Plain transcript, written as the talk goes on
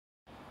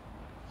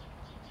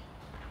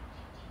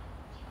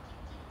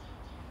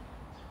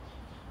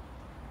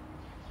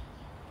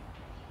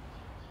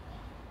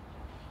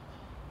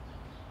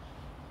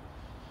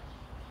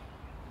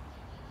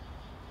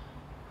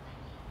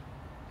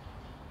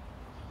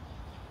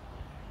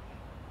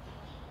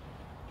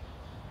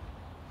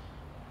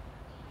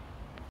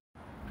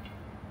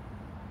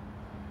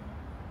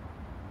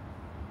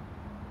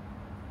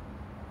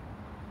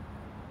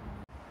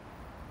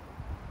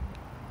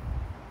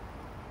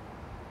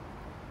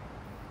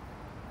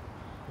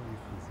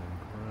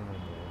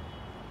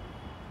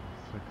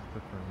6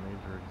 different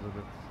major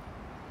exhibits: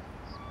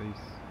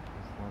 space,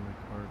 Islamic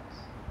arts,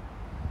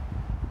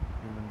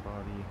 human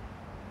body,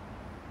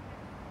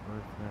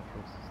 Earth,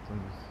 natural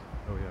systems.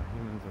 Oh yeah,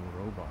 humans and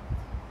robots.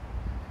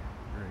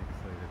 Very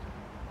excited.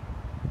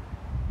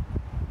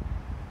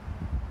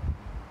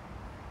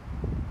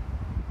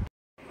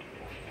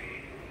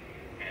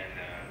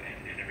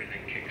 And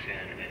everything kicks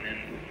in, and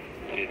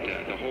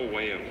then the whole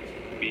way of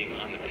being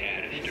on the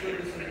pad is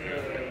different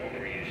than what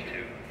we're used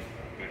to.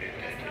 But it's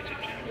fairly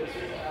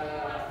smooth.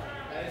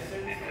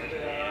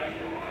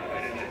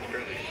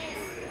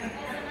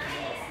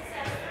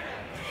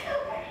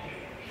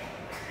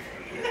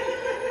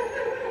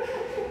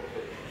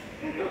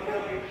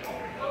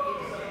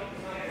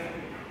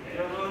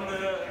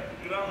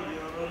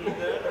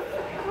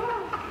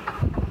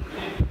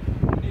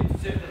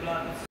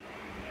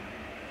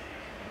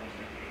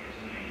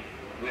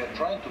 We are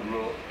trying to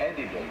grow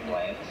edible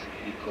plants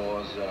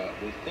because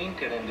we think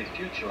that in the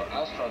future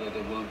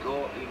astronauts will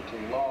go into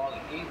long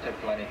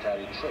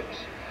interplanetary trips.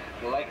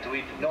 We like to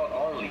eat not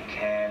only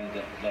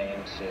canned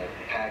things,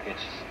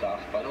 packaged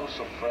stuff, but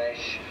also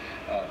fresh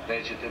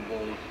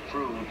vegetable,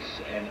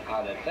 fruits, and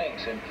other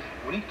things. And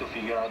we need to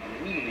figure out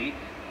really,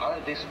 are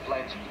these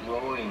plants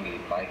growing in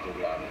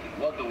microgravity?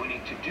 What do we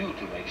need to do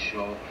to make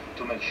sure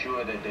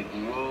that they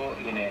grow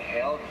in a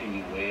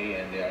healthy way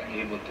and they are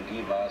able to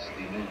give us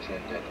the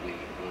nutrient that we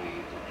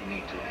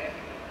need to have?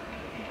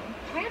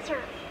 Plants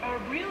are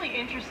really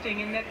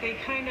interesting in that they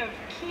kind of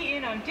key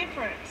in on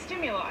different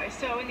stimuli.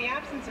 So in the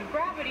absence of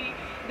gravity,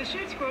 the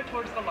shoots grow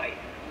towards the light.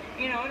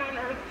 You know, and on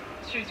Earth,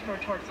 shoots grow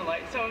towards the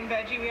light. So in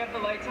veggie, we have the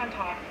lights on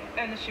top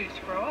and the shoots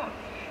grow up.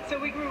 So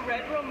we grew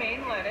red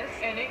romaine lettuce,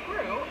 and it grew,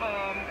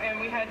 and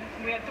we had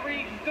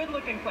 3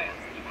 good-looking plants.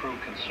 The crew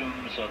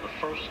consumes the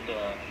first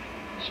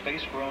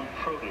space-grown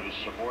produce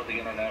aboard the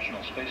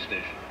International Space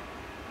Station.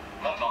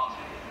 That's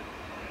awesome.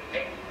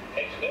 Good.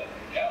 Tastes good.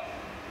 Yeah.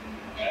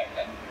 I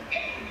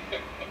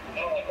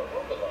don't like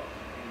arugula.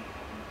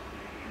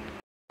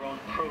 Grown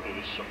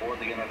produce aboard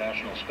the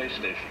International Space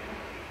Station.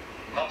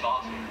 That's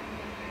awesome.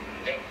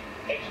 Good.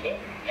 Tastes good.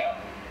 Yeah.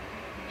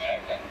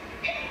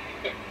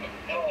 I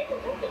don't like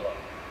arugula.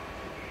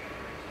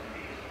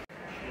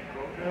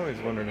 I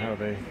always wondered how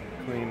they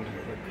cleaned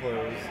the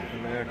clothes,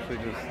 and they actually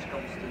just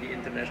comes to the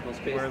International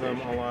Space wear them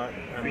Station. a lot.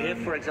 We have,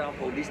 for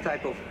example, this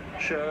type of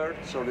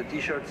shirts or the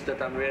t-shirts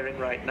that I'm wearing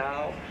right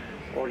now,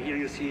 or here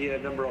you see a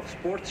number of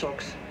sport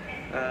socks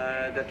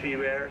that we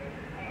wear.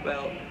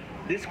 Well,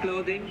 this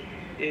clothing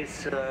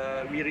is,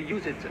 we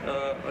reuse it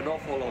an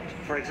awful lot.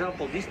 For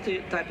example, this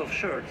type of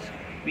shirts,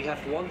 we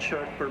have 1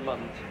 shirt per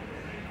month.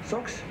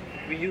 Socks,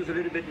 we use a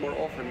little bit more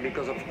often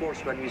because, of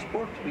course, when we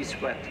sport, we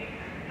sweat.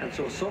 And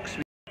so socks,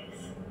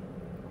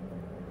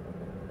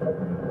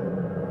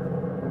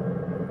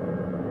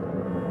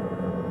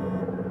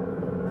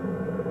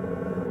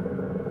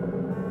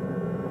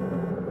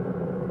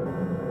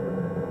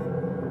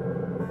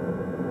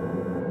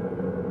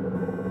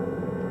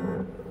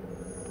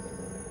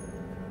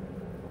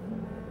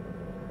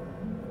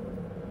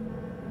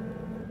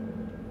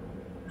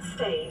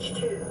 Stage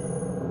 2.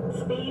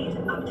 Speed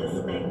up to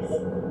space.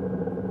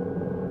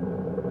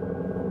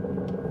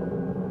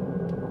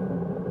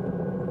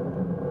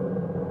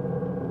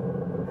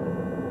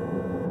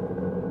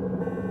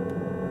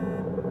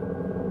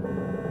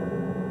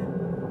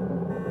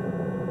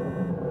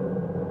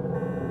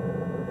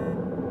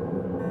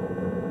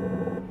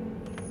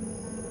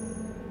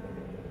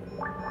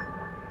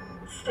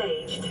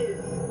 Stage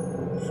 2.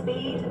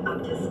 Speed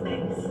up to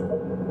space.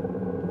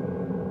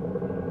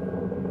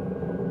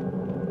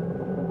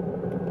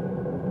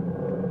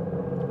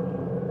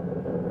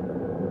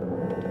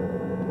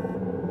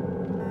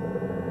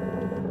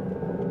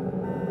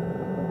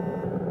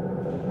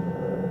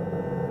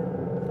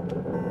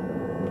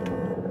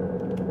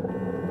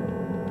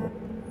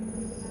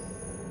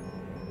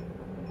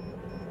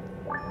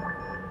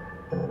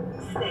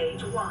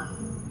 Stage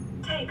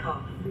 1.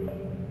 Takeoff.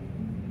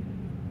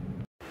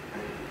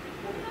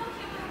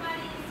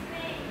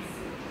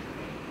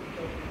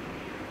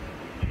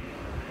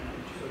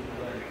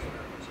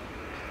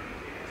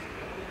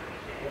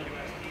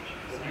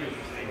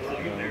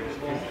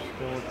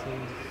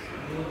 Skeletons.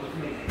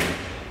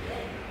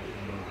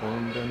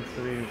 Bone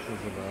density. This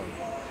is about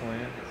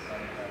plants.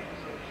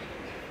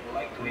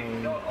 Like we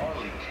not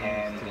only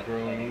canned To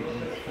grow meat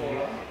and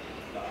stuff.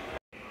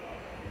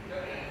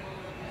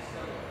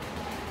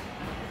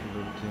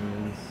 Looking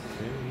in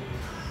space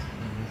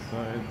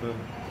inside the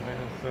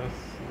ISS.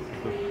 This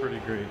is a pretty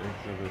great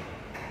exhibit.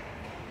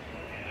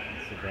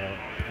 It's about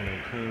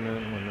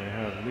entertainment when they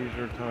have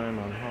leisure time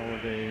on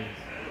holidays.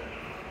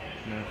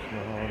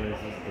 National holidays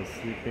is the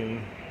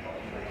sleeping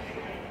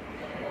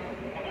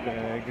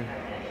bag.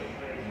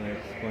 And they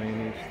explain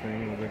each thing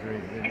with a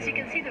great video. As you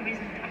can see, there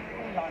isn't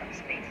a lot of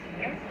space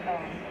here.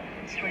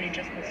 It's really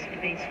just the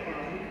space for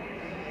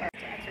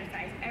to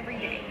exercise every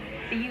day.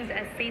 They use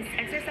a space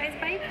exercise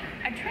bike,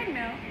 a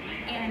treadmill,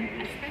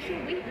 and a special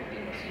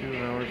weightlifting. 2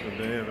 hours a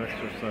day of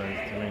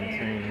exercise to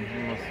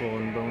maintain muscle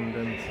and bone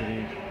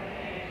density.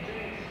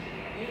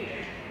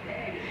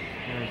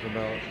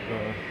 about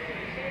the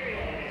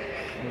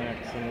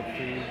snacks and the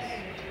foods.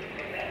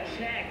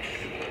 Snacks.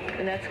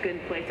 And that's a good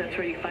place. That's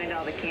where you find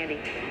all the candy.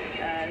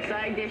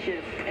 Side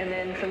dishes, and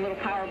then some little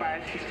power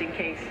bars just in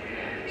case.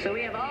 So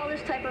we have all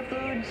this type of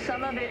food.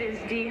 Some of it is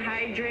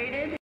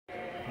dehydrated.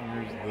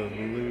 Here's the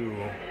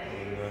loo.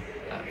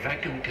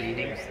 Vacuum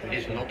cleaning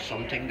is not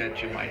something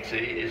that you might say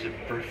is a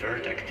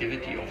preferred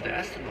activity of the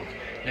astronaut.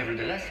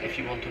 Nevertheless, if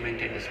you want to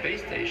maintain the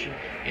space station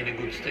in a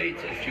good state,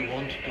 if you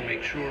want to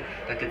make sure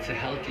that it's a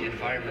healthy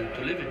environment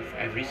to live in,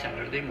 every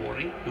Saturday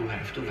morning you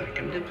have to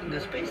vacuum the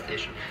space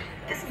station.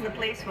 This is the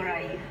place where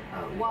I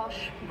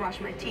brush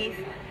my teeth,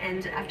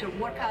 and after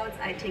workouts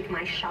I take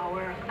my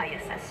shower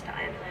ISS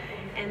time.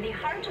 And the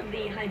heart of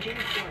the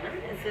hygienic corner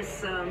is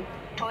this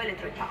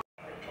toiletry towel.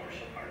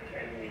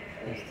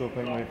 I still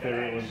think my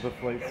favorite was the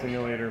flight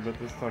simulator, but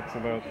this talks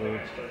about the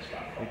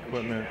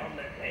equipment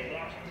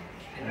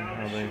and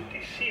how they put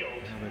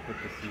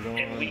the seat on.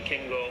 And we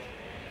can go,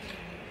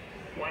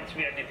 once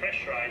we are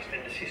depressurized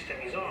and the system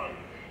is on,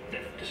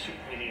 the suit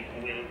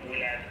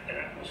will have an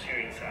atmosphere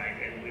inside,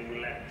 and we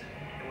will let it.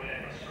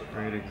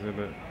 Great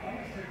exhibit.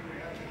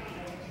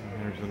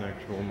 And here's an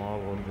actual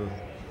model of the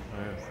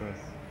ISS.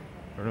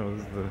 Or no,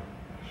 this is the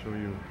show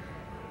you.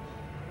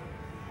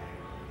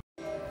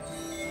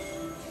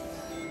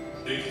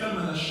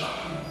 اكتمل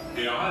الشحن،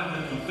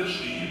 إعادة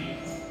التشغيل،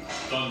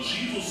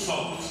 تنشيط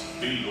الصوت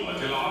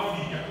باللغة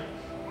العربية.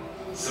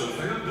 سوف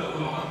يبدأ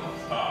العرض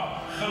بعد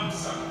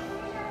 5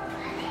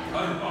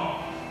 4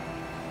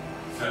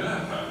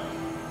 3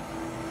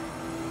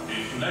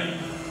 2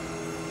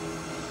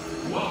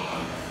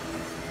 1.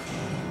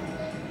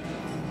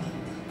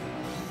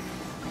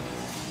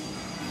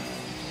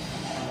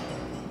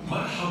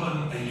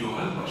 مرحبا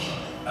أيها البشر،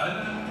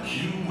 أنا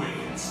كويت.